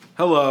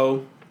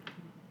Hello,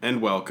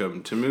 and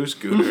welcome to Moose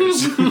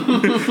Gooners.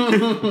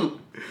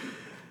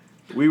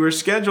 We were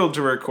scheduled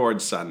to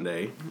record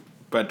Sunday,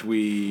 but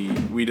we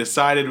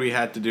decided we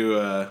had to do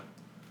I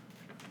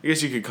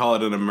guess you could call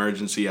it an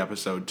emergency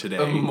episode today.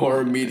 A more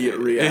immediate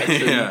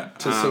reaction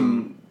to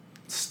some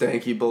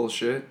stanky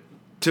bullshit.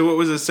 To what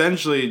was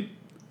essentially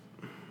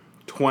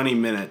 20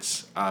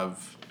 minutes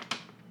of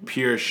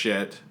pure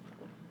shit,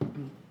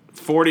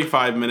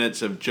 45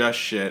 minutes of just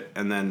shit,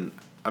 and then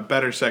a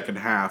better second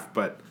half,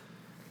 but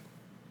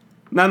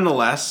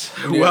nonetheless,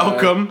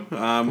 welcome. We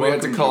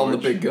had to call them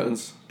the big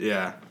guns.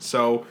 Yeah,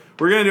 so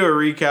we're going to do a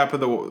recap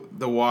of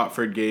the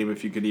Watford game,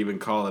 if you could even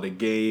call it a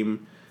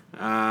game.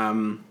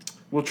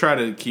 We'll try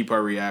to keep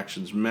our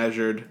reactions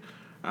measured.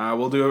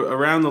 We'll do a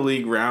around the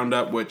league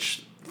roundup,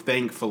 which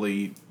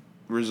thankfully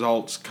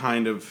results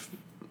kind of,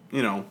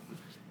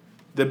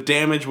 the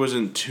damage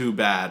wasn't too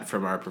bad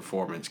from our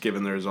performance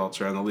given the results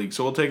around the league.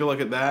 So we'll take a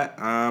look at that,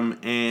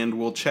 and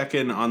we'll check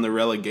in on the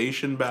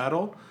relegation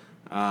battle,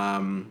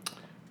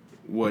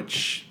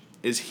 which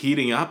is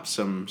heating up.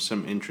 Some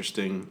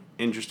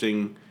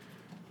interesting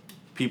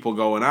people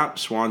going up.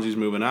 Swansea's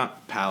moving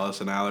up. Palace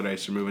and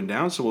Allardyce are moving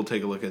down. So we'll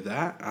take a look at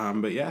that.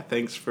 But yeah,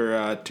 thanks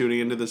for tuning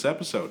into this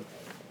episode.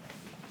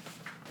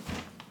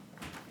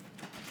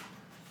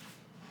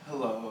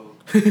 Hello.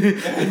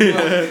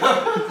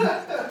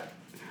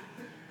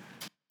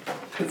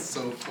 That's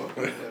so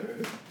fucking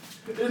hilarious.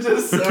 It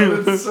just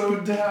sounded so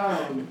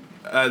down.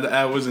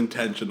 That was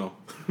intentional.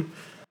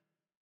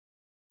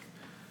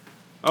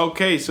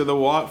 Okay, so the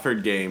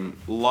Watford game.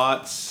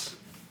 Lots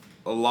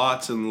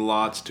and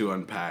lots to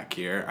unpack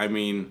here. I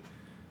mean,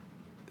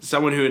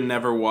 someone who had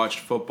never watched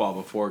football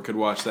before could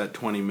watch that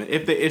 20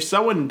 minutes. If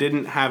someone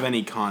didn't have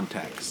any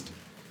context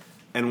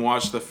and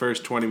watched the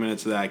first 20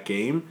 minutes of that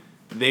game,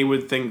 they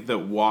would think that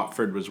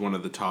Watford was one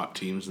of the top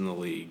teams in the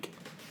league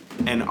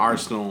and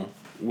Arsenal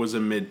was a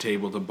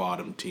mid-table to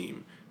bottom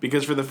team.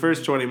 Because for the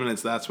first 20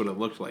 minutes, that's what it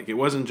looked like. It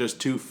wasn't just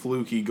two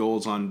fluky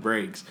goals on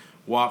breaks.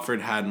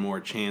 Watford had more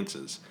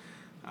chances.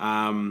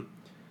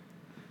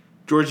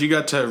 George, you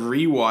got to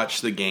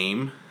rewatch the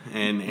game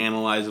and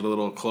analyze it a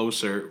little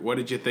closer. What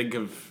did you think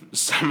of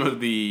some of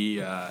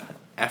the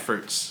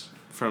efforts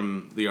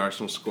from the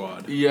Arsenal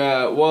squad?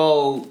 Yeah,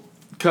 well,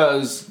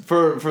 because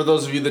for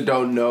those of you that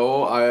don't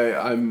know,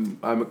 I'm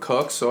a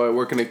cook, so I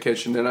work in a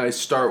kitchen, and I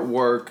start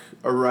work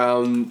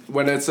around,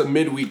 when it's a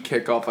midweek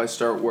kickoff, I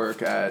start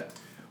work at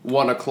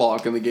 1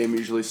 o'clock, and the game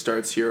usually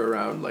starts here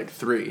around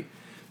 3.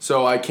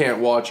 So I can't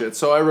watch it.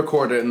 So I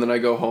record it, and then I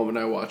go home and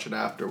I watch it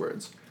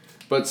afterwards.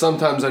 But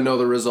sometimes I know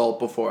the result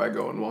before I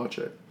go and watch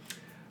it.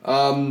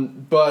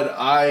 But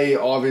I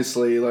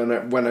obviously,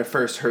 when I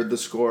first heard the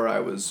score, I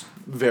was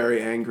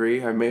very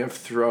angry. I may have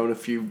thrown a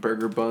few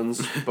burger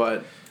buns,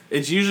 but...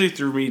 It's usually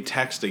through me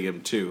texting him,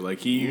 too.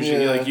 He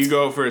usually, you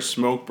go for a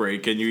smoke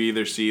break, and you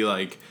either see,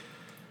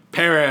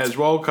 Perez,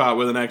 Walcott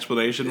with an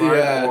explanation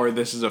mark, or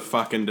this is a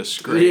fucking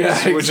disgrace. Yeah,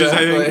 exactly. Which is, I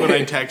think, when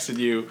I texted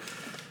you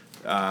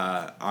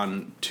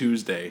on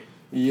Tuesday.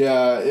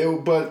 Yeah, it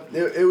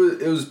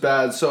was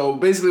bad. So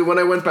basically, when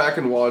I went back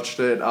and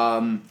watched it,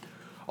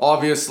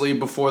 obviously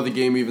before the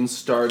game even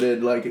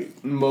started,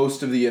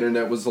 most of the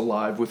internet was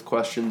alive with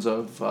questions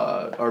of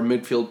our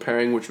midfield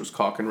pairing, which was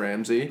Cock and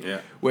Ramsey,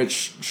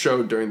 which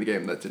showed during the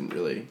game that didn't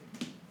really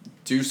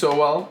do so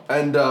well.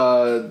 And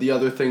the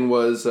other thing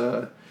was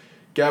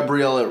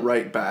Gabriel at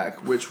right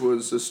back, which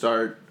was a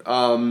start.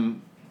 A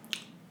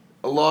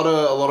lot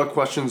of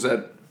questions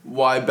at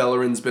why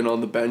Bellerin's been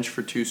on the bench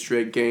for 2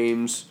 straight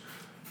games.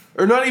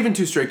 Or not even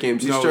 2 straight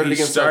games. He started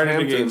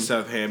against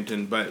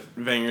Southampton, but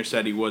Wenger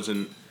said he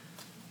wasn't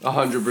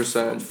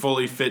 100%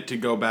 fully fit to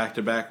go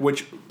back-to-back,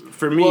 which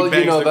for me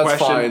begs the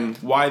question,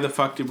 why the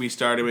fuck did we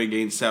start him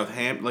against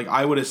Southampton?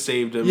 I would have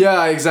saved him.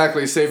 Yeah,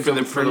 exactly. Saved him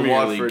for the Premier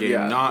Watford, League game,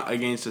 yeah. Not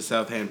against the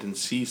Southampton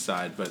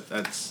Seaside, but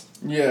that's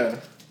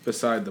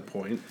beside the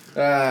point.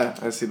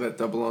 I see that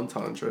double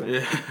entendre.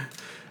 Yeah.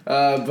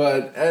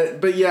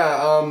 But yeah,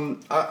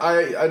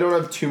 I don't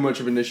have too much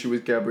of an issue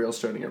with Gabriel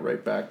starting at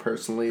right back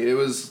personally. It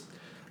was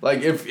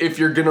if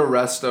you're gonna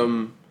rest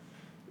him,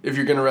 if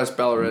you're gonna rest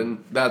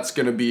Bellerin, that's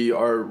gonna be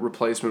our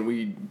replacement.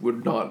 We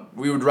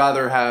would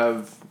rather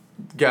have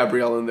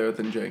Gabriel in there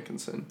than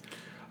Jenkinson.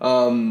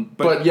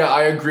 But yeah,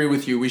 I agree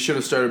with you. We should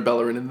have started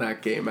Bellerin in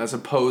that game as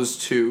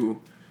opposed to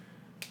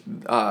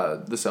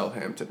the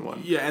Southampton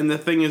one. Yeah, and the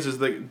thing is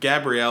that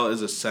Gabriel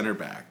is a center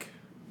back.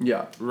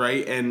 Yeah.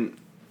 Right? And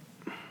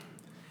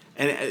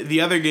the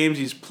other games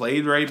he's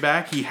played right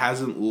back, he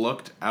hasn't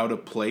looked out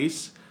of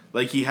place.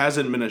 He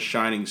hasn't been a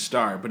shining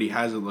star, but he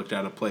hasn't looked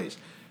out of place.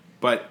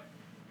 But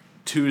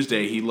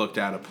Tuesday, he looked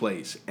out of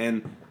place.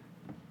 And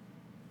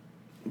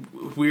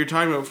we were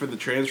talking about for the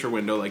transfer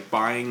window,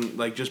 buying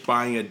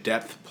a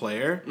depth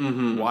player.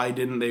 Mm-hmm. Why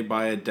didn't they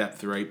buy a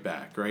depth right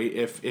back, right?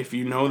 If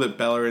you know that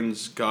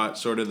Bellerin's got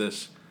sort of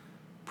this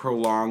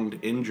prolonged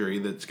injury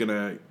that's going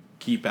to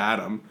keep at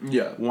him.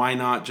 Yeah. Why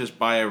not just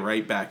buy a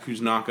right back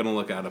who's not going to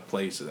look out of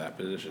place at that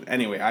position?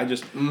 Anyway, I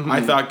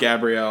thought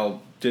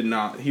Gabriel did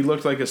not. He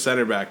looked like a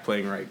center back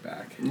playing right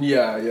back.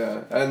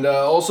 Yeah. And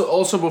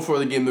also before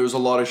the game, there was a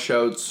lot of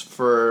shouts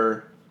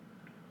for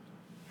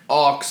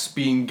Ox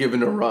being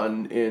given a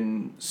run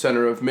in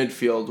center of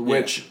midfield,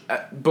 which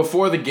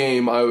before the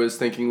game I was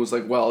thinking was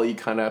like, well, you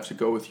kind of have to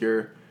go with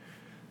your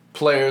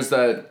players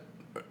that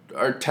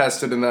are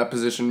tested in that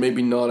position,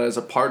 maybe not as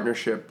a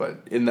partnership, but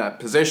in that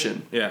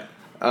position. Yeah.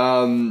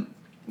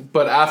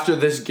 But after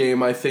this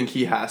game, I think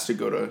he has to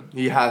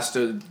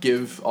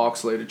give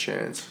Oxlade a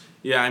chance.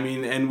 Yeah, I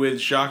mean, and with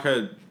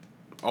Xhaka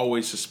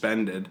always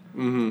suspended,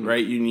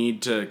 right? You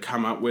need to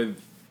come up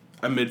with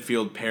a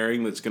midfield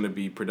pairing that's going to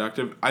be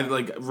productive.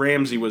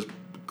 Ramsey was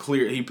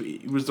clear.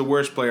 He was the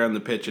worst player on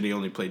the pitch, and he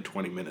only played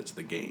 20 minutes of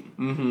the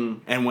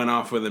game, and went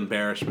off with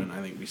embarrassment.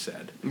 I think we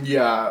said.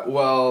 Yeah,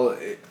 well,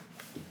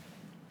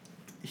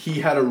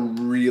 he had a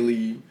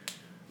really,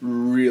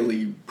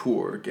 really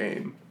poor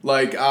game.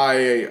 Like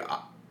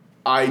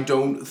I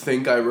don't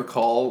think I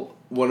recall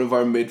one of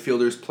our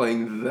midfielders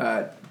playing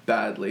that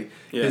badly.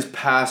 Yeah. His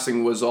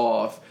passing was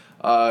off.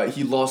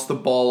 He lost the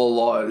ball a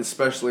lot,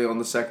 especially on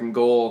the second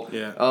goal.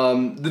 Yeah.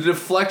 The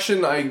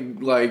deflection, I'm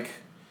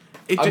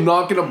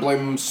not gonna blame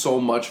him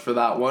so much for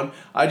that one.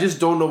 I just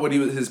don't know what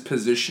his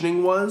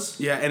positioning was.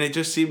 Yeah, and it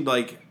just seemed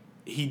like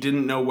he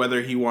didn't know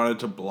whether he wanted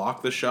to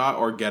block the shot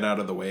or get out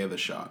of the way of the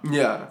shot.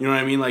 Yeah. You know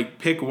what I mean? Like,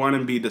 pick one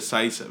and be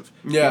decisive.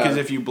 Yeah. Because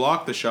if you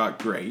block the shot,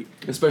 great.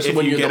 Especially if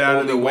when you you're get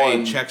out of the way,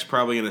 one. Czech's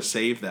probably going to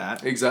save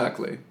that.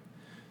 Exactly.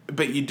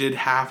 But you did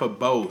half of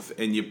both,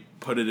 and you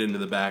put it into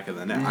the back of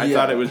the net. I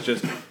thought it was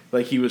just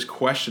like he was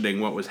questioning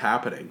what was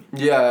happening.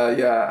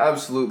 Yeah,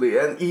 absolutely.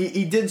 And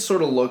he did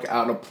sort of look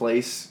out of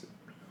place.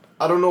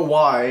 I don't know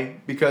why,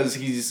 because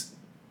he's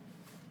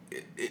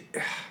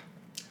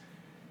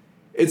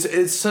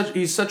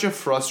such a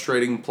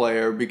frustrating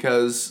player,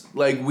 because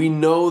like we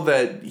know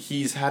that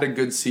he's had a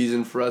good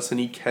season for us and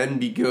he can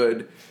be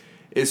good.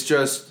 It's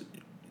just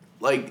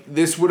like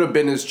this would have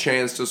been his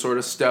chance to sort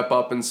of step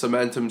up and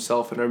cement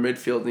himself in our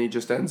midfield, and he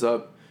just ends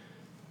up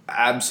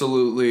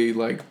absolutely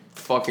like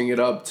fucking it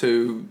up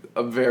to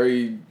a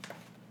very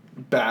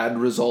bad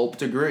result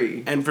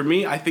degree. And for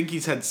me, I think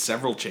he's had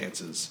several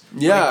chances.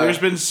 Yeah. Like, there's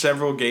been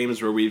several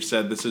games where we've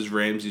said this is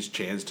Ramsey's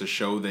chance to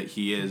show that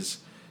he is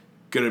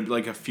gonna be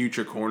like a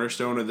future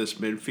cornerstone of this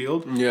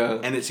midfield. Yeah.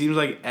 And it seems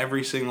like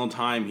every single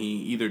time he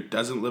either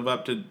doesn't live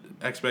up to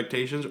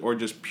expectations or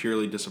just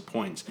purely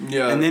disappoints.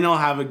 Yeah. And then he'll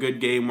have a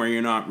good game where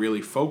you're not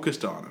really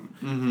focused on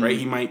him. Right?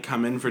 He might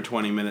come in for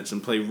 20 minutes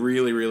and play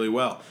really, really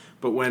well.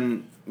 But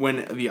when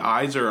the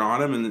eyes are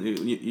on him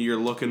and you're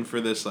looking for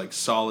this like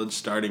solid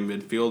starting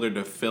midfielder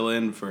to fill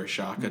in for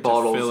Xhaka,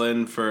 to fill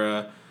in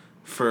for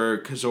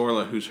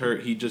Cazorla who's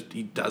hurt, he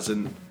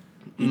doesn't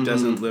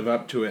live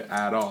up to it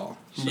at all.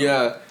 So.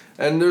 Yeah.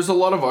 And there's a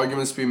lot of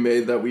arguments to be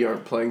made that we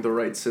aren't playing the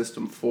right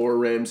system for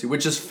Ramsey,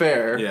 which is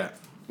fair. Yeah.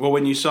 Well,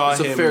 when you saw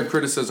him... It's a fair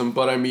criticism,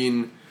 but I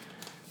mean,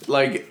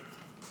 like,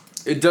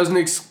 it doesn't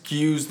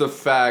excuse the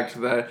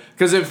fact that...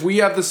 Because if we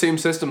have the same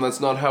system,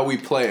 that's not how we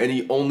play, and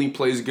he only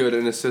plays good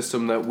in a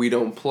system that we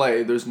don't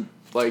play, there's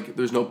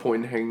no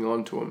point in hanging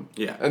on to him.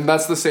 Yeah. And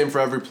that's the same for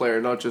every player,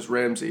 not just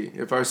Ramsey.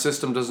 If our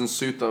system doesn't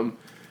suit them,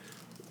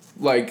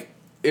 like,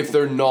 if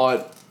they're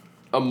not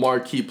a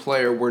marquee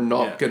player, we're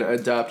not going to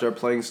adapt our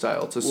playing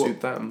style to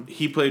suit them.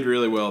 He played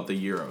really well at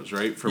the Euros,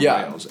 right, for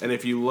Wales. And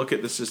if you look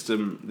at the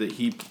system that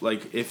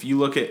if you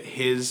look at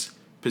his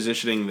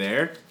positioning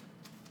there,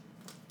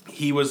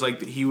 he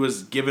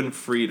was given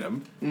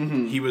freedom.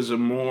 Mm-hmm. He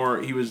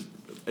was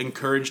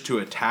encouraged to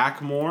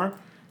attack more,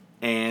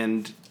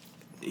 and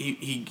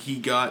he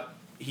got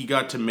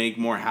to make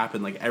more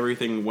happen. Like,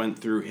 everything went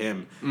through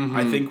him. Mm-hmm.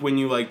 I think when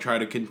you try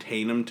to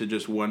contain him to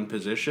just one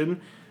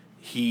position,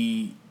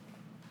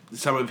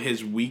 some of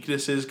his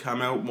weaknesses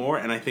come out more,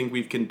 and I think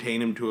we've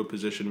contained him to a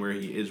position where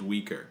he is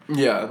weaker.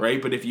 Yeah.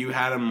 Right? But if you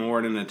had him more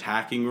in an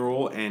attacking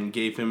role and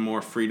gave him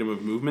more freedom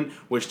of movement,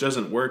 which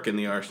doesn't work in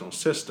the Arsenal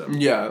system.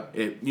 Yeah.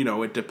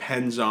 It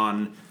depends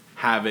on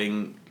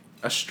having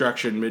a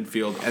structured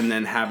midfield and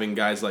then having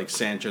guys like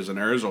Sanchez and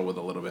Ozil with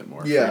a little bit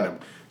more freedom.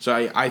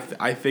 So I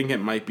think it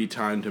might be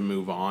time to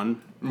move on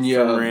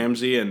from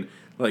Ramsey and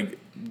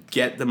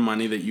get the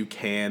money that you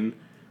can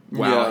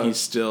while he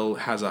still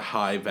has a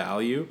high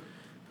value.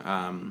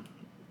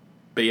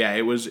 But yeah,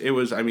 it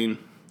was. I mean,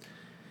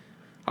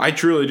 I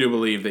truly do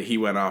believe that he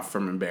went off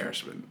from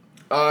embarrassment.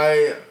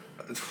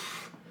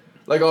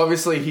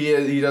 Obviously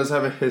he does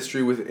have a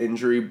history with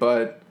injury,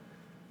 but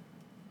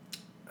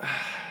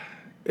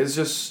it's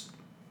just,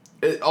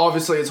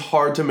 obviously it's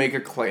hard to make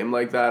a claim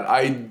like that.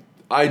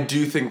 I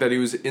do think that he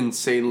was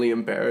insanely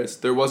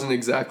embarrassed. There wasn't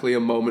exactly a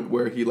moment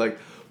where he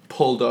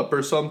pulled up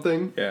or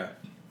something. Yeah.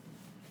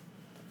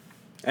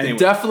 Anyway. It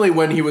definitely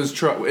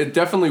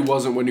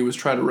wasn't when he was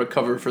trying to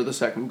recover for the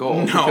second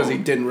goal. No, because he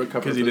didn't recover.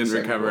 Because he didn't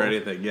recover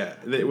anything. Yeah,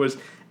 it was,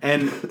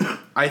 And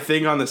I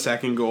think on the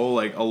second goal,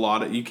 like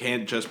you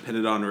can't just pin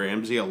it on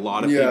Ramsey. A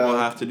lot of people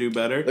have to do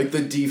better. Like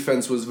the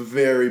defense was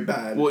very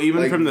bad. Well,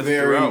 even from the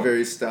very, throw,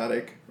 very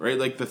static. Right,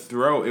 like the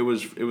throw, it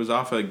was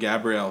off a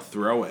Gabriel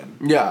throw-in.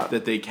 Yeah,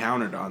 that they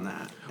countered on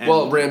that.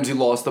 And Ramsey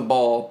lost the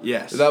ball.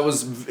 Yes, that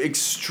was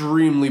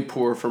extremely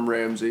poor from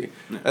Ramsey.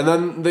 Yeah. And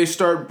then they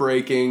start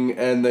breaking,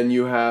 and then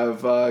you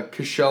have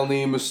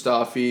Koscielny,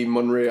 Mustafi,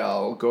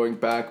 Monreal going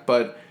back,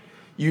 but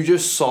you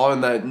just saw in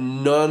that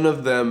none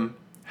of them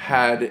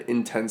had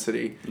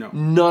intensity. No.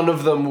 None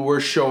of them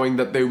were showing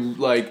that they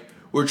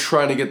were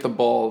trying to get the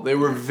ball. They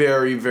were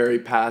very, very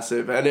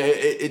passive, and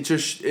it's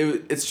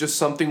just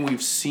something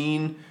we've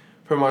seen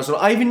from Arsenal.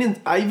 I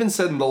even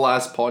said in the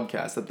last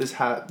podcast that this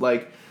had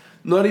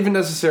not even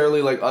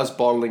necessarily us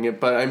bottling it,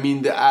 but I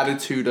mean the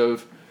attitude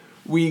of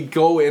we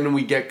go in and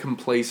we get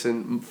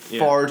complacent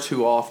far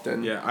too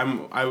often. Yeah,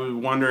 I was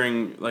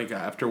wondering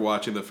after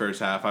watching the first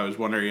half, I was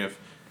wondering if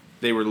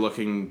they were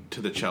looking to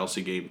the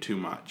Chelsea game too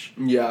much.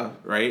 Yeah.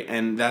 Right?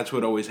 And that's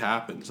what always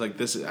happens.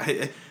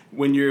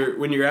 When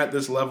you're at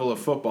this level of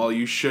football,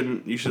 you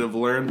should have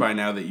learned by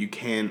now that you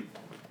can't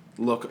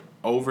look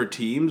over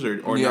teams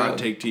or not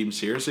take teams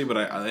seriously, but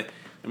I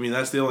mean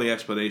that's the only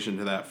explanation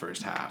to that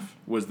first half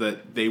was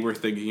that they were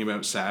thinking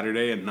about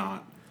Saturday and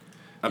not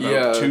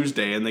about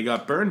Tuesday, and they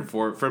got burned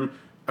for it from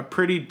a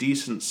pretty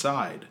decent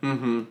side.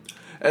 Mm-hmm.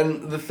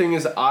 And the thing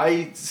is,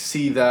 I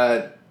see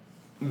that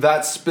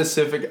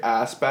specific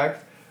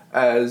aspect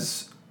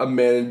as a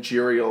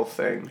managerial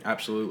thing.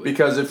 Absolutely.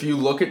 Because if you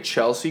look at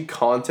Chelsea,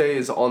 Conte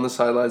is on the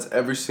sidelines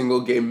every single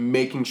game,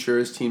 making sure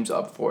his team's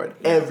up for it.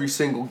 Every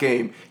single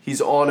game.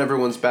 He's on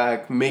everyone's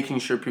back, making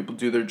sure people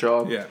do their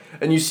job. Yeah.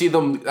 And you see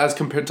them, as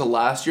compared to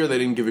last year, they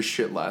didn't give a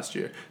shit last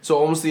year. So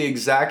almost the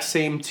exact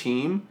same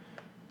team,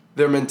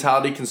 their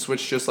mentality can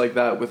switch just like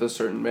that with a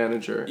certain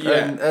manager.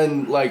 Yeah.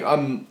 And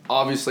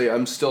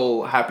I'm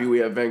still happy we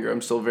have Wenger.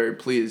 I'm still very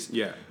pleased.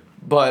 Yeah.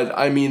 But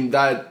I mean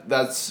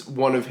that's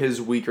one of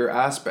his weaker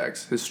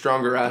aspects. His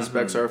stronger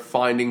aspects are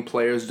finding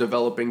players,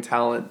 developing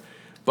talent.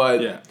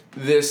 But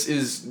this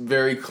is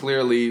very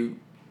clearly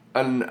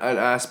an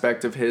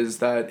aspect of his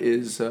that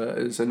is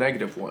a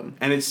negative one.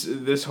 And it's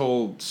this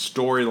whole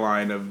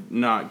storyline of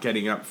not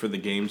getting up for the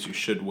games you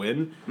should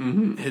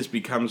win has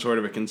become sort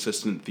of a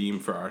consistent theme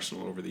for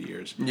Arsenal over the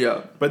years.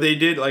 Yeah. But they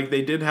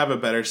did have a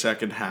better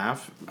second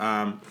half.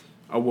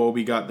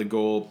 Iwobi got the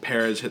goal.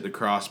 Perez hit the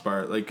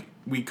crossbar.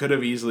 We could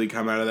have easily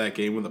come out of that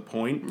game with a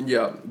point.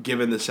 Yeah.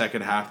 Given the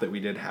second half that we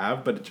did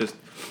have, but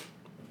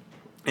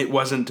it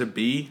wasn't to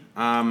be.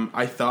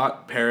 I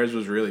thought Perez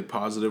was really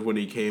positive when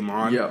he came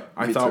on. Yeah.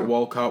 I thought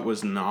Walcott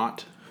was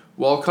not.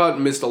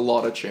 Walcott missed a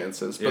lot of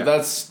chances, but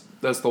that's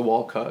the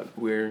Walcott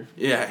you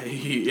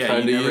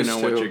never know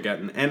what you're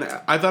getting. And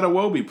I thought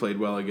Iwobi played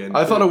well again.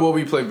 I thought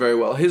Iwobi played very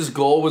well. His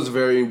goal was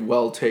very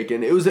well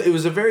taken. It was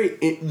a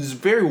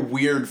very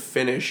weird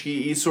finish.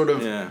 He sort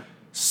of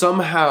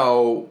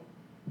somehow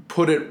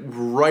put it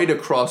right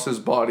across his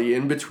body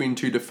in between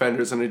two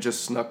defenders, and it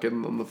just snuck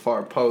in on the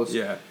far post.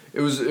 Yeah.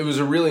 It was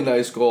a really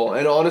nice goal.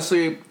 And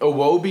honestly,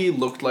 Iwobi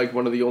looked like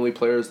one of the only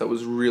players that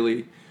was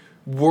really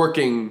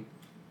working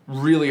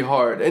really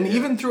hard. And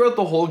even throughout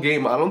the whole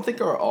game, I don't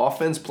think our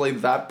offense played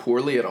that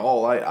poorly at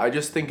all. I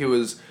just think it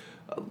was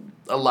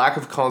a lack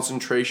of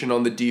concentration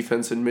on the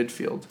defense and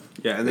midfield.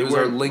 Yeah, and it was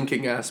our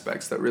linking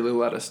aspects that really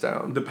let us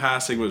down. The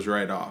passing was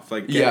right off.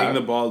 Getting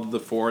the ball to the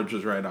forwards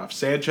was right off.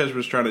 Sanchez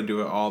was trying to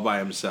do it all by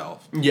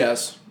himself.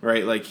 Yes.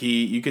 Right?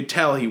 You could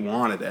tell he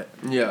wanted it.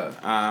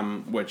 Yeah.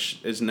 Which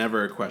is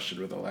never a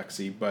question with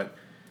Alexi, but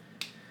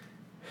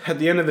at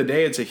the end of the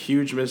day, it's a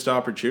huge missed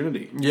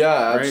opportunity.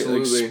 Yeah,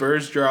 absolutely. Right?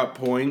 Spurs drop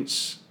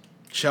points,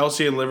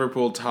 Chelsea and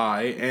Liverpool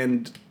tie,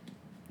 and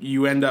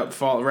you end up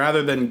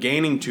rather than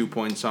gaining 2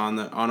 points on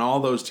all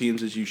those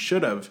teams as you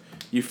should have,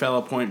 you fell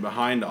a point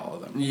behind all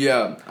of them.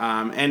 Yeah.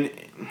 And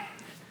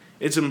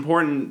it's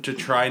important to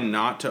try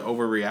not to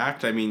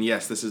overreact. I mean,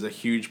 yes, this is a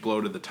huge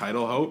blow to the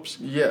title hopes.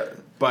 Yeah.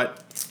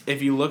 But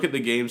if you look at the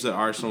games that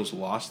Arsenal's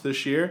lost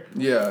this year,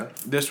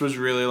 this was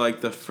really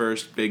the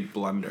first big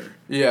blunder.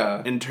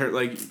 Yeah.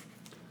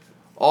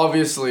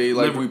 Obviously,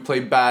 we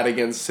played bad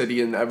against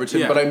City and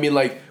Everton, but I mean,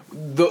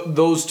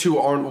 those two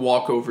aren't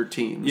walkover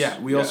teams. Yeah,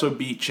 we also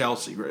beat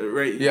Chelsea,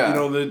 right? Yeah.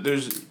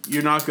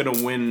 You're not going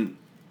to win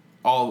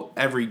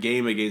every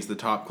game against the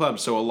top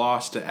clubs. So a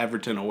loss to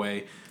Everton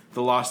away,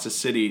 the loss to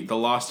City, the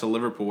loss to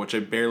Liverpool, which I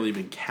barely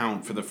even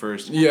count for the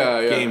first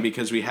game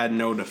because we had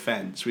no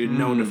defense. We had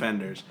no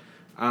defenders.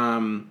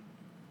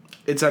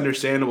 It's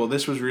understandable.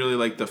 This was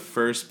really the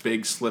first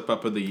big slip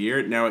up of the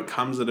year. Now it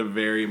comes at a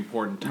very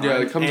important time. Yeah,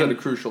 it comes at a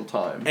crucial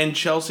time. And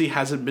Chelsea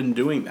hasn't been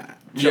doing that.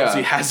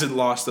 Chelsea hasn't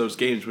lost those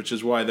games, which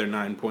is why they're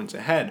 9 points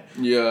ahead.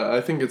 Yeah,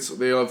 I think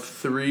they have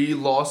 3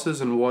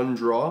 losses and 1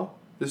 draw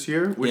this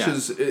year, which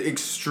is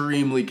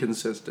extremely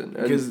consistent.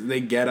 Because they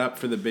get up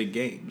for the big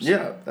games.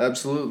 Yeah,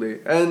 absolutely.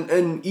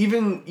 And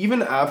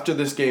even after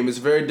this game, it's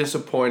very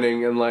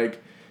disappointing, and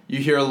you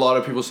hear a lot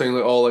of people saying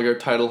our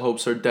title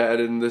hopes are dead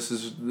and this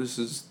is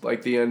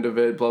the end of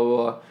it, blah blah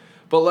blah.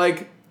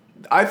 But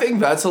I think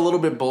that's a little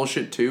bit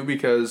bullshit too,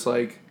 because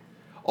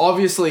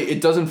obviously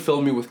it doesn't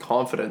fill me with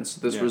confidence,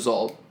 this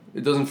result.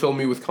 It doesn't fill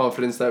me with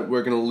confidence that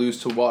we're going to lose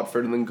to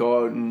Watford and then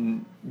go out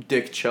and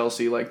dick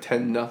Chelsea like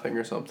 10-0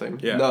 or something.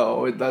 Yeah.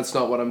 No, that's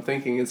not what I'm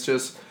thinking. It's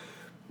just,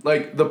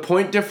 like, the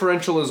point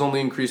differential is only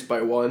increased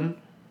by 1.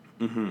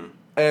 Mm-hmm.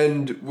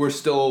 And we're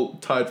still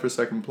tied for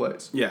second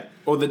place. Yeah.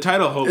 Well, the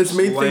title hopes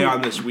lay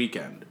on this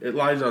weekend. It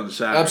lies on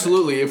Saturday.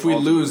 Absolutely. If we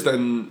lose,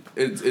 then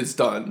it's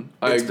done.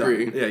 I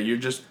agree. Done. Yeah, you're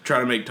just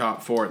trying to make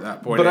top 4 at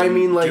that point. But I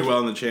mean, like, do well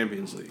in the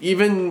Champions League.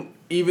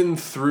 Even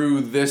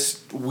through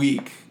this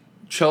week,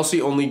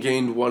 Chelsea only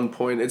gained 1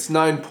 point. It's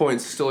 9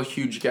 points, still a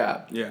huge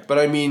gap. Yeah. But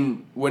I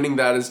mean, winning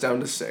that is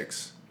down to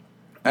 6.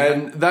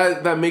 And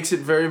that makes it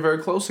very, very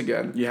close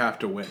again. You have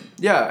to win.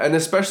 Yeah, and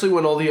especially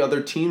when all the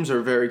other teams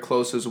are very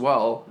close as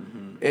well,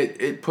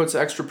 it puts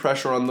extra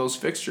pressure on those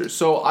fixtures.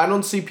 So I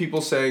don't see people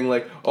saying,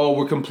 like, oh,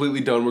 we're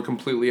completely done, we're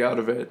completely out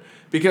of it.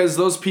 Because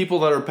those people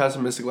that are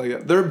pessimistic like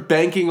that, they're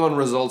banking on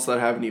results that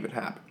haven't even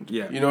happened.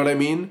 Yeah. You know what I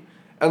mean?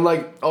 And,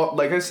 like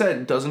I said,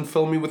 it doesn't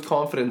fill me with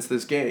confidence,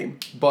 this game.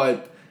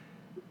 But,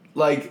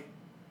 like,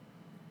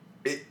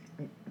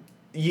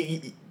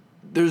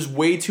 there's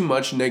way too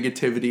much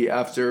negativity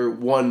after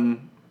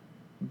one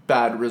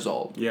bad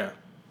result. Yeah.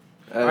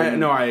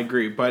 I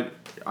agree. But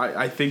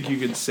I think you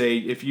could say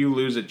if you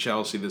lose at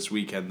Chelsea this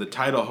weekend, the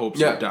title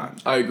hopes are done.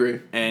 I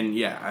agree.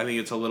 And, I think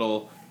it's a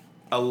little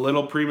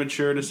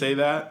premature to say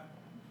that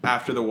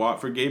after the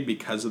Watford game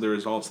because of the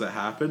results that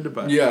happened.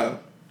 But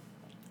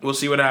we'll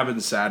see what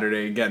happens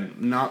Saturday. Again,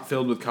 not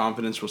filled with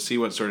confidence. We'll see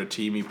what sort of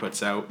team he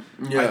puts out.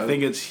 Yeah. I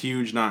think it's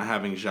huge not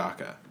having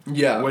Xhaka.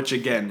 Yeah. Which,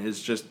 again,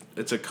 is just,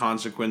 it's a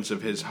consequence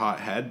of his hot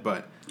head,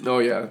 but... Oh,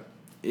 yeah.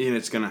 And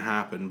it's going to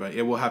happen, but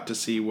we'll have to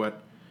see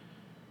what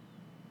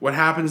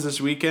happens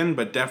this weekend,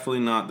 but definitely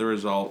not the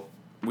result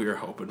we were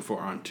hoping for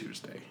on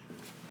Tuesday.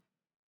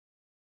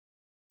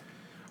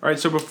 All right,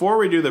 so before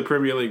we do the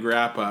Premier League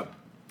wrap-up,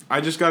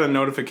 I just got a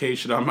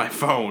notification on my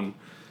phone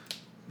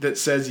that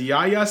says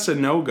Yaya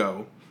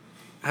Sanogo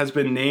has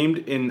been named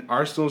in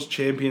Arsenal's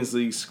Champions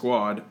League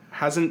squad,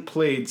 hasn't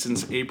played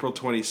since April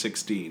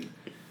 2016.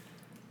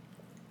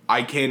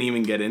 I can't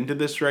even get into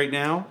this right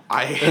now.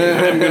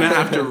 I'm going to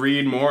have to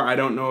read more. I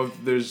don't know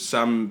if there's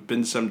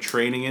been some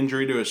training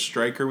injury to a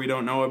striker we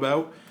don't know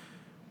about.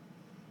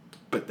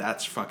 But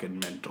that's fucking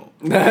mental.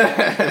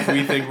 If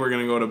we think we're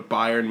going to go to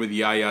Bayern with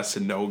Yaya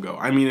Sanogo.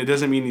 I mean, it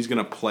doesn't mean he's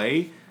going to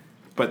play,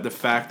 but the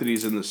fact that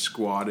he's in the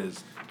squad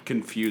is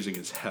confusing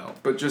as hell.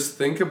 But just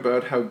think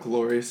about how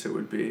glorious it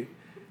would be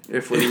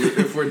if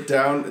we're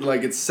down,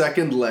 like, it's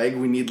second leg,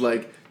 we need,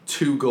 like,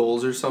 2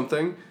 goals or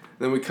something.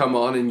 Then we come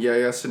on and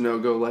Yaya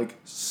Sanogo, like,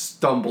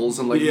 stumbles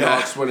and, like,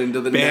 knocks one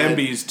into the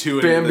Bambi's net.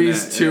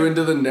 two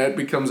into the net,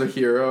 becomes a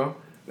hero.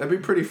 That'd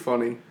be pretty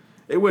funny.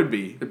 It would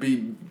be. It'd be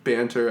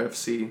banter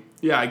FC.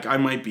 Yeah, I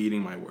might be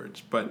eating my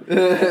words. But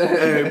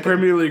anyway,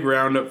 Premier League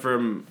roundup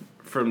from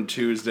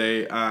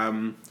Tuesday.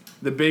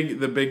 The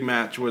big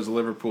match was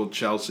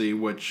Liverpool-Chelsea,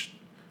 which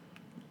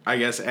I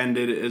guess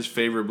ended as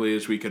favorably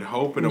as we could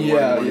hope in a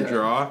 1-1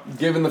 draw.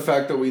 Given the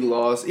fact that we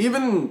lost.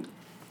 Even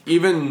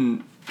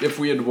if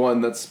we had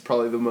won, that's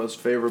probably the most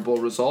favorable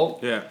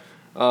result. Yeah.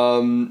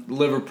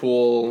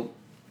 Liverpool,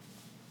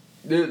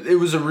 it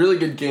was a really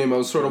good game. I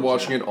was sort of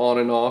watching it on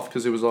and off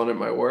because it was on at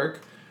my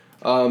work.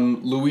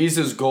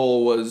 Luiz's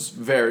goal was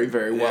very,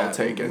 very well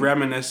taken.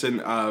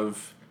 Reminiscent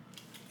of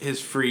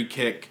his free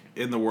kick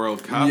in the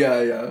World Cup.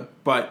 Yeah.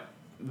 But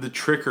the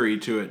trickery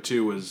to it,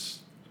 too, was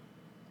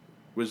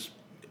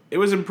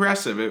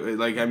impressive.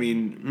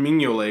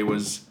 Mignolet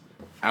was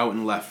out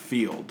in left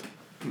field.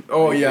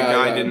 Oh,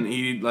 yeah. The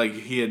guy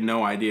he had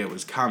no idea it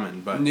was coming,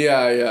 but...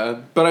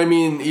 Yeah. But, I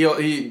mean,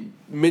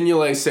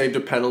 Mignolet saved a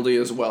penalty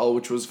as well,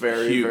 which was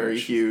very, very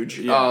huge.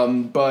 Yeah.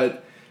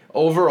 But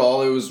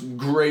overall, it was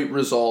great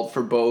result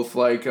for both.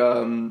 Like,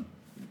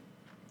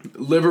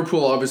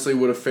 Liverpool obviously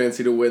would have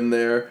fancied a win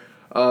there.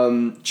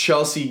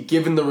 Chelsea,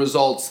 given the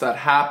results that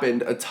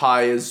happened, a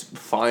tie is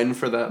fine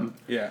for them.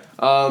 Yeah.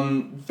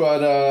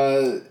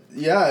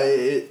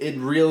 It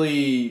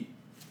really...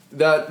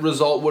 That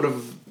result would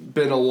have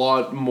been a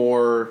lot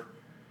more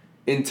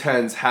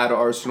intense had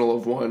Arsenal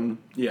have won.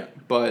 Yeah.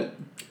 But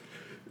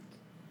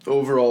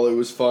overall, it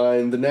was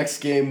fine. The next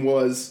game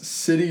was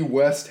City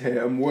West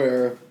Ham,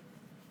 where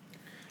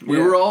we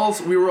were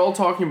all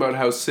talking about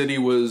how City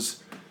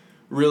was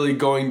really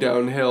going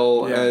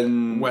downhill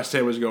and West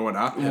Ham was going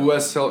uphill.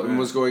 West Ham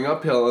was going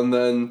uphill, and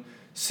then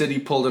City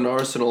pulled an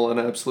Arsenal and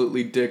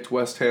absolutely dicked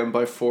West Ham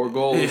by 4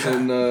 goals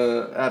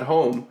at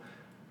home.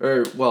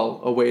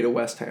 Away to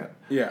West Ham.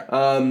 Yeah.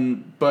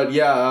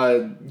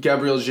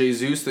 Gabriel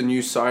Jesus, the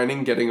new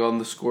signing, getting on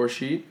the score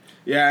sheet.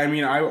 Yeah, I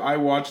mean, I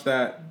watched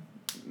the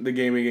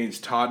game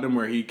against Tottenham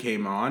where he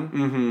came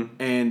on,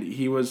 and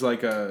he was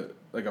like a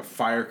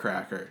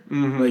firecracker.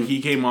 Like,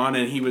 he came on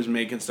and he was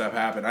making stuff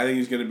happen. I think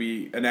he's going to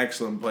be an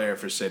excellent player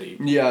for City.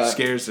 Yeah.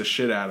 Scares the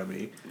shit out of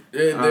me.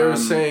 They were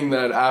saying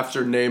that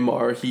after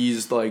Neymar,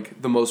 he's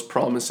like the most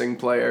promising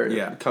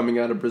player coming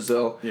out of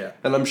Brazil. Yeah.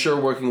 And I'm sure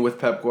working with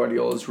Pep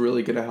Guardiola is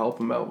really going to help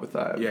him out with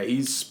that. Yeah,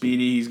 he's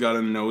speedy. He's got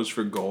a nose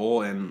for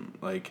goal, and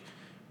like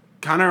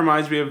kind of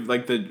reminds me of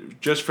like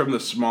just from the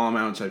small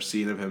amounts I've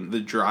seen of him, the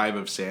drive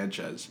of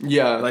Sanchez.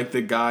 Yeah. Like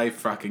the guy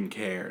fucking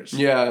cares.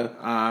 Yeah.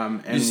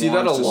 And you see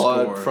that a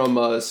lot score.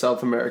 from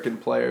South American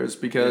players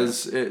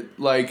because it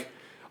like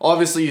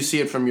obviously you see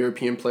it from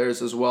European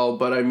players as well,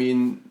 but I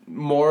mean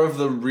more of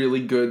the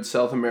really good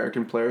South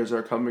American players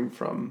are coming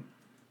from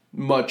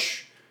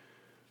much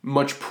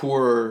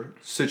poorer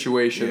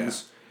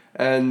situations,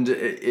 and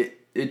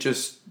it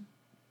just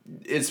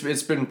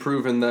it's been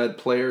proven that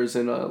players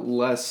in a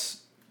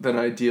less than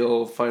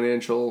ideal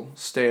financial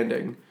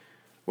standing,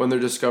 when they're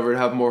discovered,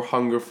 have more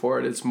hunger for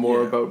it. It's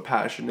more about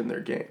passion in their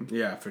game.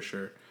 Yeah, for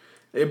sure.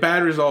 A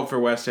bad result for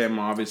West Ham,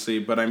 obviously,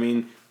 but I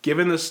mean,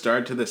 given the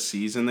start to the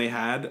season they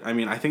had, I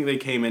mean, I think they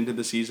came into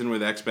the season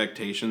with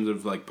expectations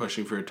of like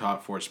pushing for a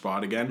top 4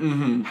 spot again.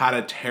 Mm-hmm. Had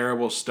a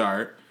terrible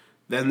start.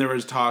 Then there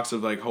was talks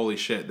of like, holy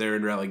shit, they're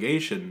in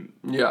relegation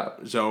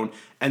zone,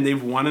 and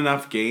they've won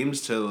enough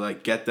games to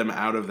like get them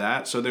out of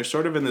that. So they're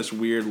sort of in this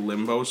weird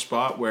limbo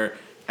spot where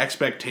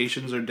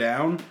expectations are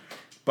down,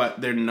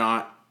 but they're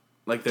not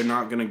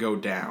going to go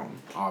down,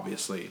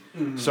 obviously.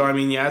 Mm-hmm. So I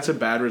mean, yeah, it's a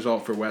bad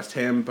result for West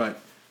Ham,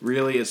 but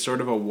really it's sort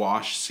of a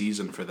wash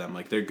season for them.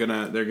 Like they're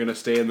gonna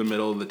stay in the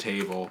middle of the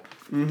table,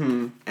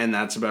 and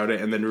that's about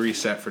it, and then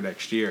reset for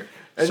next year.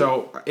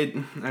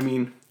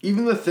 And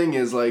even the thing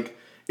is like,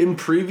 in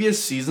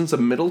previous seasons, a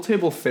middle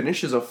table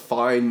finish is a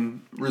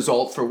fine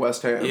result for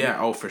West Ham. Yeah,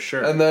 oh, for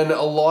sure. And then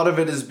a lot of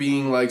it is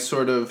being like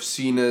sort of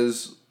seen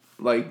as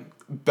like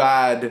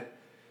bad,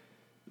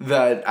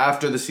 that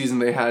after the season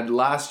they had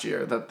last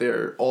year, that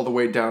they're all the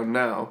way down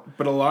now.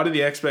 But a lot of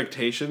the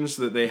expectations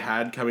that they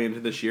had coming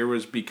into this year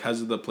was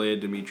because of the play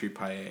of Dimitri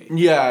Payet.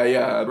 Yeah,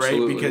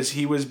 absolutely. Right? Because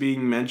he was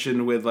being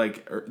mentioned with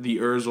like the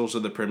Arseholes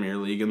of the Premier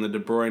League and the De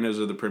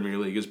Bruynes of the Premier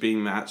League as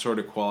being that sort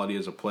of quality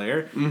as a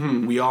player.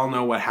 Mm-hmm. We all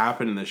know what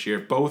happened this year,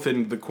 both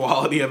in the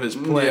quality of his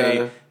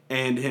play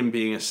and him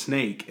being a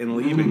snake and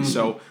leaving. Mm-hmm.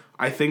 So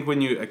I think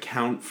when you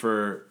account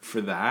for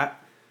that,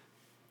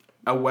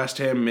 a West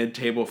Ham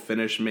mid-table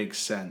finish makes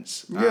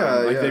sense.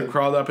 They've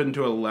crawled up into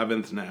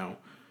 11th now,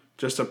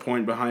 just a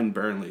point behind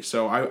Burnley.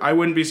 So I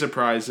wouldn't be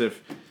surprised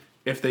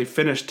if they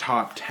finish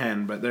top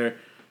 10, but they're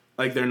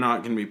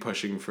not going to be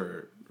pushing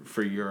for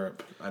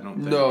Europe, I don't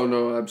think.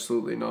 No,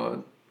 absolutely not.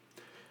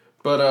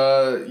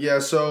 But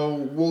so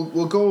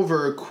we'll go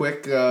over a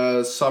quick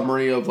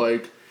summary of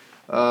like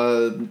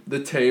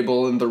the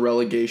table and the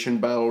relegation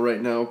battle right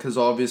now, because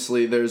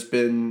obviously there's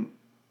been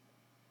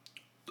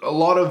a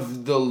lot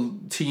of the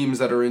teams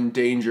that are in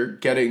danger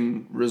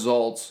getting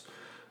results.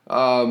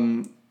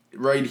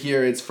 Right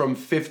here, it's from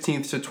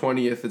 15th to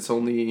 20th. It's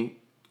only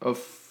a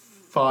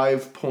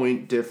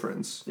 5-point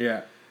difference.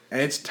 Yeah, and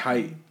it's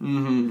tight.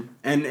 Mm-hmm.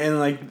 And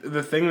like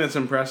the thing that's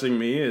impressing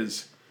me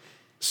is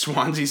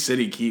Swansea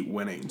City keep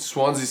winning.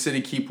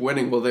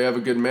 Well, they have a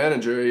good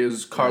manager. He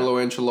is Carlo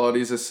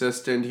Ancelotti's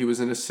assistant. He was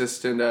an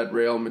assistant at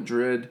Real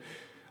Madrid.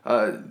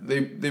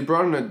 They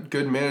brought in a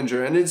good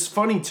manager, and it's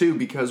funny too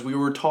because we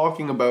were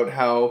talking about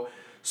how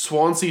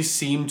Swansea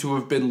seem to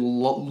have been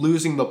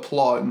losing the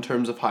plot in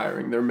terms of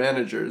hiring their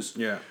managers.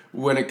 Yeah.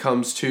 When it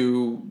comes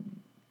to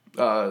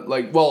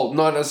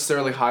not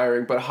necessarily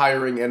hiring, but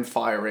hiring and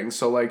firing.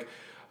 So like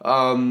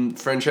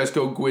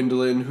Francesco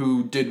Guindolin,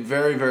 who did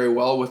very, very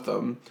well with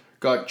them,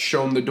 got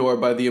shown the door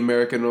by the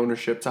American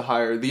ownership to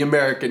hire the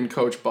American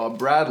coach Bob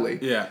Bradley.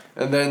 Yeah.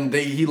 And then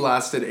he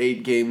lasted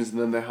 8 games, and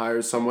then they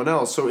hired someone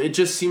else. So it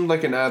just seemed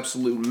like an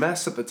absolute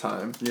mess at the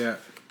time. Yeah.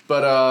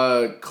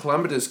 But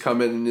Clement has come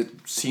in, and it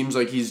seems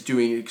like he's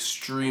doing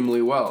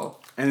extremely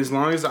well. And as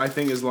long as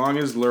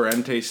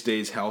Llorente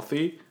stays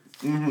healthy,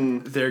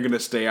 they're going to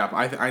stay up.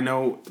 I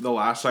know the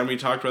last time we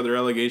talked about the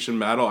relegation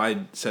battle,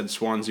 I said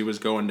Swansea was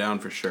going down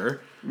for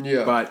sure.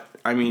 Yeah. But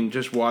I mean,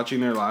 just watching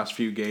their last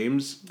few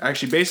games,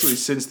 actually, basically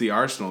since the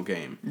Arsenal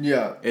game,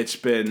 it's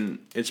been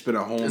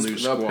a whole new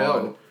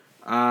squad.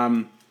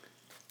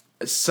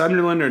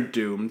 Sunderland are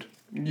doomed.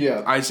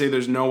 Yeah, I say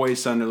there's no way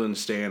Sunderland's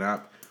staying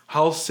up.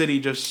 Hull City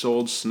just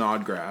sold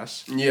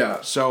Snodgrass.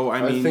 Yeah, so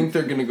I think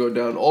they're gonna go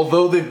down.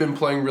 Although they've been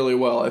playing really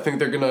well, I think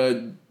they're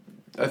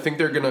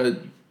gonna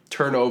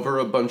turn over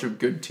a bunch of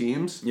good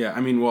teams. Yeah,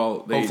 I mean,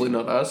 hopefully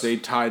not us. They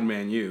tied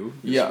Man U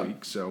this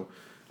week, so.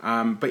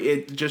 But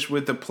it just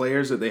with the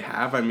players that they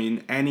have, I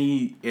mean,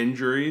 any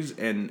injuries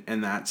and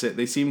that's it.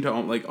 They seem to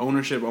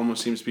ownership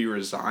almost seems to be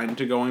resigned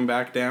to going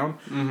back down.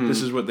 Mm-hmm.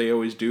 This is what they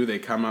always do. They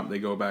come up, they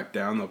go back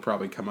down. They'll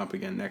probably come up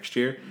again next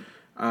year.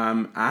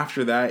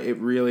 After that, it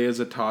really is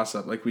a toss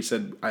up. Like we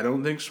said, I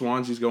don't think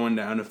Swansea's going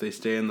down if they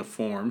stay in the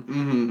form.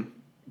 Mm-hmm.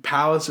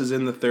 Palace is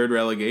in the 3rd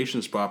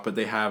relegation spot, but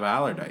they have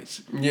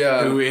Allardyce,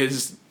 who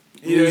is.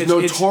 He's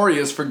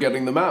notorious for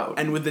getting them out.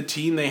 And with the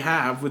team they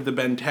have, with the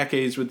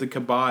Bentekes, with the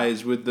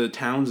Kabais, with the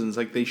Townsends,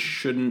 like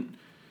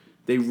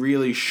they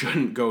really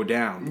shouldn't go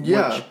down.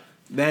 Yeah. Which,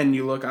 then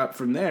you look up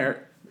from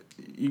there,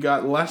 you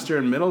got Leicester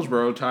and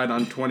Middlesbrough tied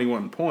on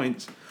 21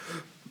 points.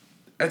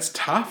 That's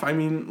tough. I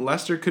mean,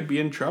 Leicester could be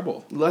in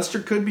trouble.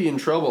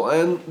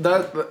 And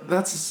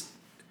that's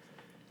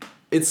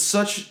it's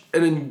such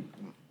an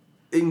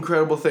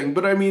incredible thing.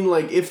 But I mean,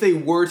 like, if they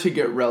were to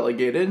get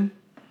relegated,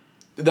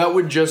 that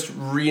would just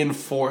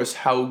reinforce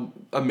how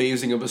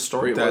amazing of a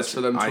story it was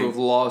for them to have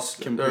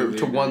lost or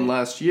to won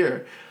last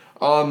year.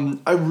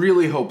 I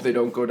really hope they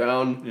don't go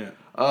down.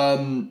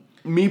 Yeah.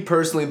 Me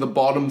personally, the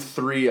bottom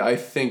three I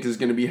think is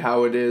going to be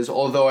how it is.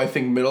 Although I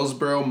think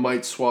Middlesbrough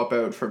might swap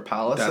out for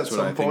Palace at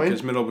some point.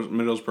 Because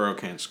Middlesbrough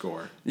can't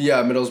score.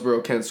 Yeah,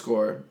 Middlesbrough can't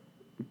score.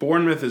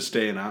 Bournemouth is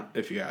staying up,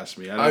 if you ask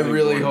me. I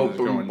really hope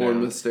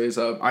Bournemouth stays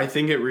up. I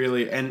think it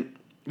really... And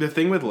the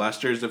thing with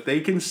Leicester is if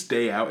they can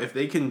stay out, if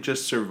they can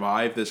just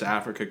survive this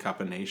Africa Cup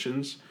of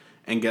Nations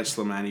and get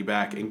Slimani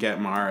back and get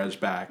Mahrez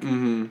back,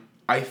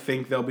 I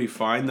think they'll be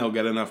fine. They'll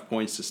get enough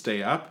points to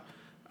stay up.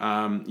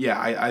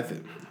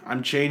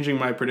 I'm changing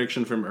my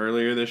prediction from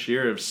earlier this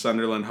year of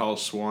Sunderland Hull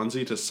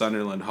Swansea to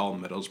Sunderland Hull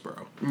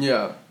Middlesbrough.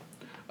 Yeah,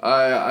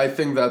 I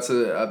think that's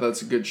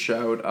a good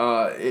shout.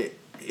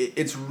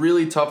 It's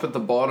really tough at the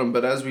bottom,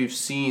 but as we've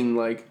seen,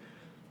 like,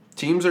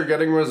 teams are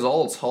getting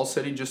results. Hull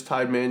City just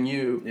tied Man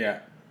U. Yeah.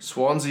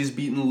 Swansea's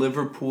beaten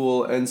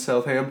Liverpool and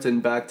Southampton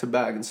back to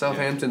back, and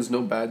Southampton's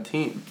no bad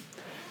team.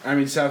 I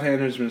mean,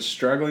 Southampton's been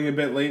struggling a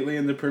bit lately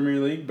in the Premier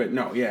League, but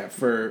no, yeah,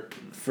 for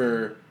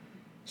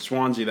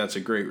Swansea, that's a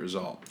great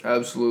result.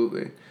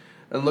 Absolutely.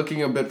 And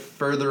looking a bit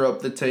further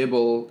up the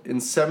table, in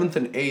 7th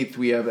and 8th,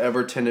 we have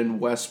Everton and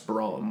West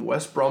Brom.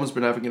 West Brom's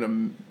been having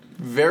a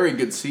very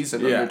good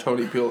season under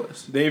Tony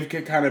Pulis. They've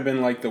kind of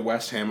been like the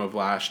West Ham of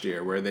last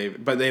year,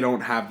 but they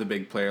don't have the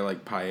big player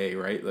like Payet,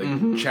 right? Like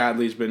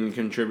Chadley's been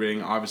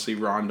contributing. Obviously,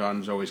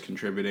 Rondon's always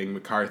contributing.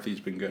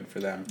 McCarthy's been good for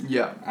them.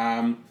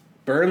 Yeah.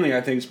 Burnley, I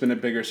think, has been a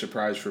bigger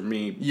surprise for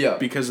me. Yeah.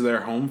 Because of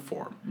their home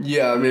form.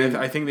 Yeah, I mean,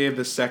 I think they have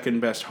the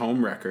second best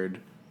home record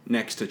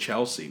next to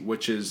Chelsea,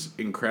 which is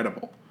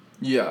incredible.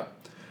 Yeah.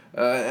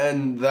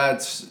 And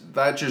that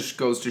just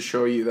goes to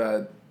show you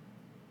that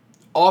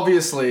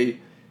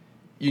obviously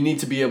you need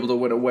to be able to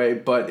win away,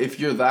 but if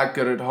you're that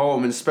good at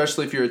home, and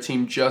especially if you're a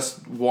team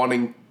just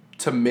wanting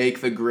to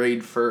make the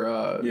grade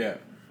for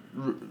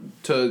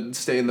to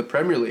stay in the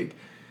Premier League,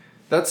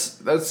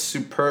 that's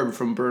superb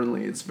from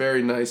Burnley. It's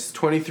very nice.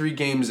 23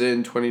 games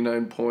in,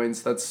 29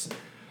 points.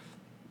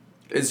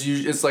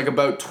 It's like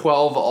about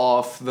 12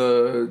 off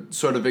the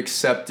sort of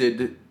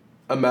accepted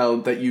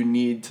amount that you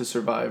need to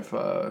survive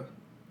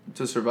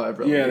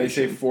relegation. Yeah, they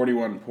say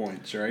 41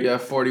 points, right? Yeah,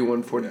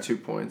 41, 42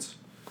 points.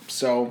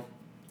 So,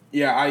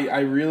 yeah,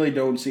 I really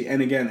don't see...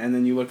 And again, and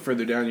then you look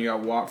further down, you got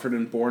Watford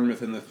and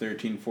Bournemouth in the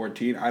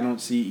 13-14. I don't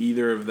see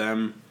either of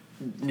them...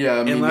 Yeah,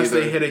 unless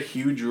they hit a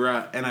huge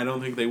rut, and I don't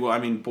think they will. I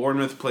mean,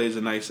 Bournemouth plays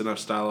a nice enough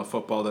style of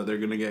football that they're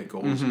going to get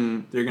goals.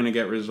 They're going to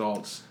get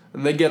results.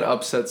 And they get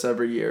upsets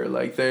every year.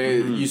 Like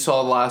you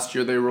saw last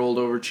year, they rolled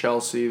over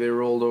Chelsea. They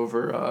rolled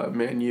over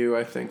Man U,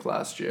 I think,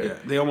 last year. Yeah,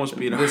 they almost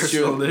beat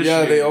Arsenal this year.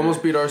 Yeah, they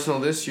almost beat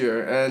Arsenal this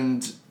year,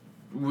 and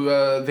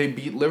they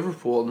beat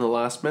Liverpool in the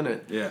last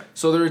minute. Yeah.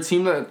 So they're a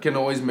team that can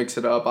always mix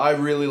it up. I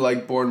really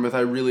like Bournemouth.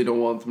 I really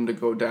don't want them to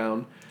go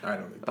down. I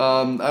don't think.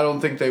 I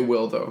don't think they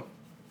will though.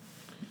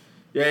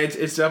 Yeah,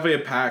 it's definitely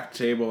a packed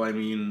table. I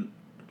mean,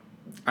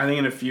 I think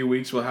in a few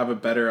weeks we'll have a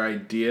better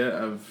idea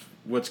of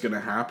what's going to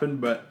happen,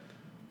 but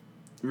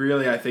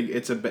really I think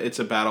it's a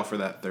battle for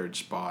that third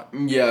spot.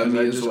 Yeah,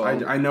 me as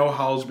well. I know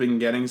Hull's been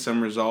getting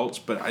some results,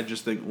 but I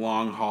just think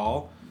long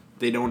haul,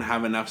 they don't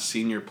have enough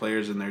senior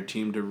players in their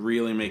team to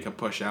really make a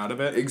push out of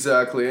it.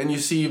 Exactly, and you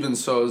see even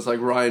so is like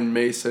Ryan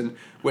Mason,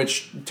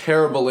 which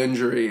terrible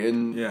injury,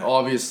 and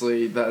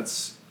obviously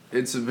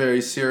it's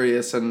very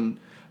serious, and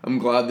I'm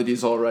glad that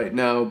he's all right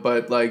now,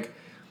 but like,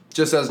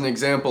 just as an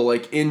example,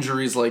 like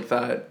injuries like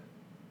that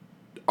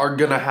are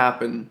gonna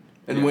happen,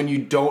 and when you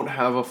don't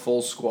have a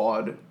full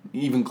squad,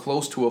 even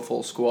close to a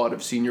full squad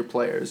of senior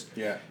players,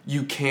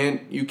 you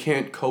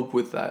can't cope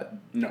with that.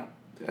 No.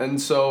 And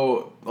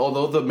so,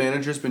 although the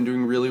manager's been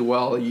doing really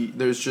well,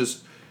 there's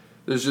just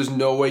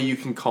no way you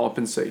can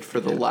compensate for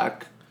the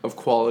lack of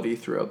quality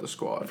throughout the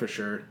squad. For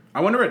sure.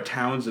 I wonder what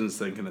Townsend's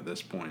thinking at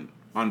this point.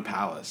 On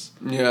Palace.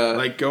 Yeah.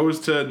 Like,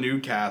 goes to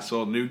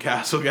Newcastle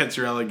gets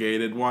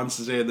relegated, wants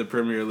to stay in the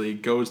Premier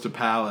League, goes to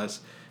Palace,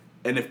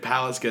 and if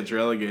Palace gets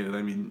relegated,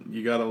 I mean,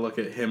 you gotta look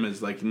at him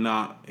as, like,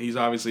 he's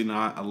obviously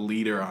not a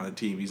leader on a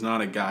team. He's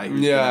not a guy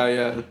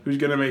who's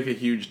gonna make a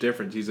huge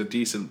difference. He's a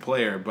decent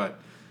player, but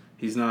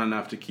he's not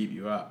enough to keep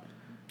you up.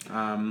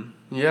 And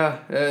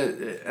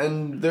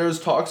there's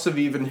talks of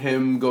even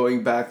him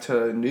going back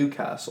to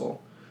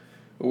Newcastle,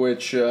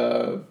 which...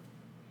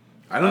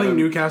 I don't think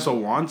Newcastle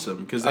wants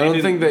him because I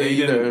don't think they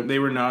either. They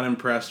were not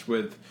impressed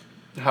with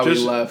how he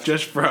left.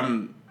 Just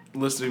from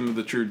listening to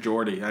the True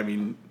Geordie, I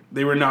mean,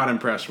 they were not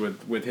impressed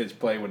with his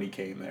play when he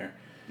came there.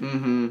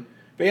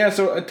 But yeah,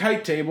 so a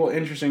tight table,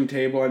 interesting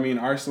table. I mean,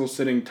 Arsenal's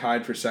sitting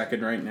tied for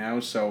second right now,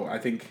 so I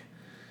think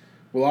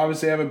we'll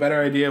obviously have a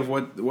better idea of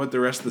what the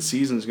rest of the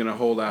season is going to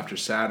hold after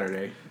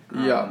Saturday.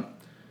 So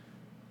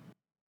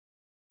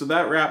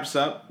that wraps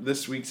up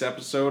this week's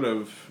episode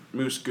of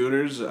Moose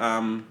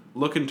Gooners.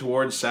 Looking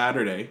towards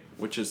Saturday,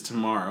 which is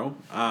tomorrow.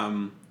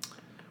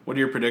 What are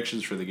your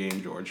predictions for the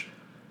game, George?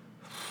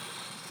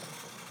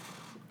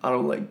 I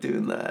don't like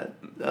doing that.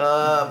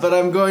 But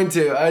I'm going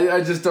to.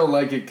 I just don't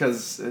like it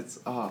because it's...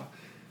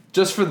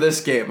 Just for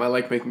this game, I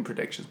like making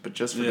predictions, but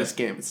just for this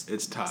game,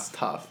 it's tough. It's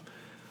tough.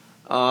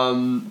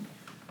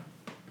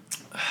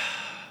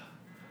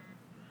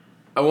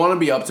 I want to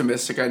be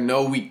optimistic. I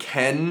know we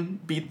can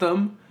beat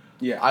them.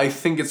 Yeah. I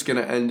think it's going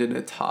to end in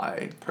a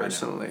tie,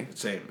 personally.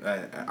 Same.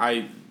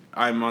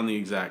 I'm on the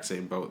exact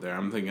same boat there.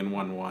 I'm thinking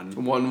 1-1.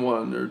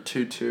 1-1 or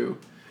 2-2.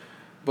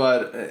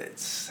 But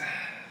it's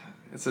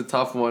a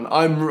tough one.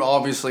 I'm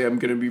going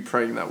to be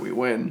praying that we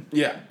win.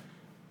 Yeah.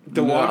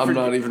 I'm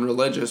not even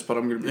religious, but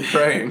I'm going to be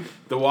praying.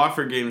 The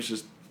Watford game's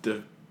just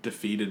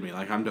defeated me.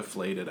 Like, I'm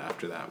deflated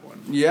after that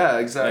one. Yeah,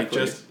 exactly.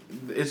 Like,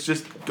 it's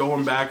just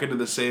going back into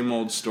the same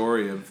old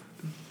story of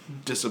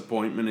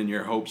disappointment and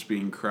your hopes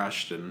being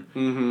crushed.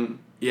 And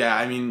yeah,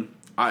 I mean,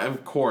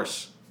 of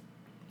course,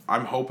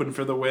 I'm hoping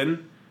for the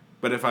win,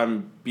 but if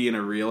I'm being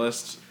a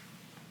realist,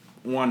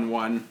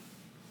 1-1,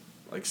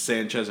 like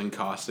Sanchez and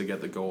Costa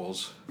get the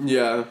goals.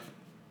 Yeah.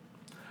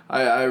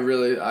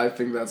 I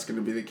think that's going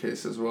to be the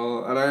case as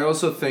well. And I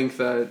also think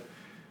that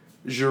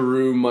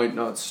Giroud might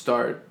not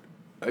start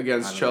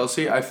against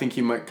Chelsea. I think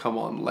he might come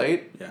on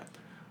late. Yeah.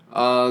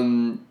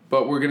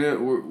 But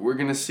we're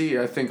gonna see.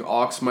 I think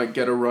Ox might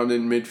get a run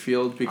in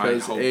midfield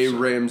because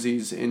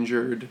Ramsey's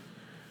injured,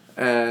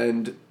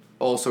 and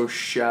also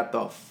shat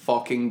the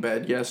fucking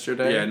bed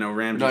yesterday. Yeah, no,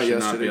 Ramsey should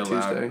not be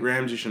allowed. Tuesday.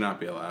 Ramsey should not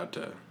be allowed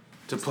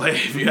to play.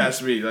 If you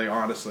ask me, like,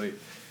 honestly,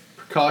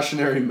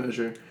 precautionary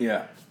measure.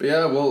 Yeah. But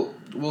yeah,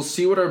 we'll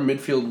see what our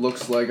midfield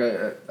looks like.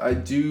 I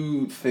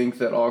do think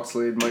that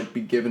Oxlade might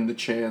be given the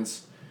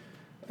chance,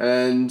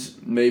 and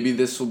maybe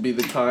this will be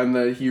the time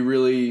that he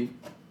really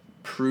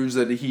proves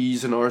that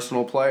he's an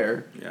Arsenal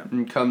player. Yeah.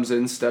 And comes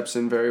in, steps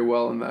in very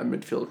well in that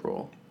midfield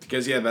role.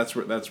 Because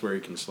that's where he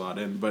can slot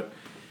in. But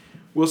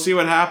we'll see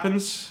what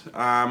happens.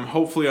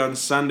 Hopefully on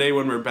Sunday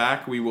when we're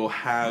back, we will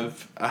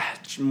have a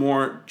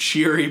more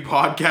cheery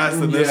podcast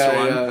than this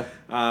one.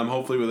 Yeah.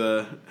 Hopefully with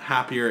a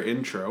happier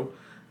intro.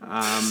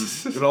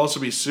 It'll also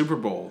be Super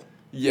Bowl.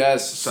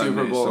 Yes, Sunday,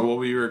 Super Bowl. So we'll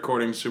be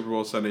recording Super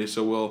Bowl Sunday.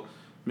 So we'll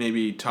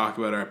maybe talk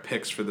about our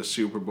picks for the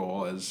Super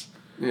Bowl, as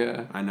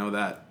I know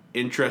that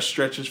interest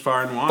stretches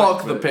far and wide.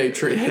 Fuck the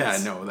Patriots. Yeah,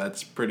 no,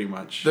 that's pretty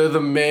much. They're the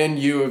Man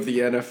U of the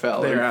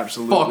NFL. They're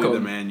absolutely the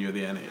Man U of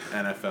the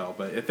NFL.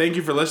 But thank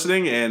you for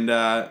listening,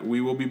 and we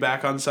will be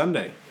back on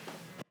Sunday.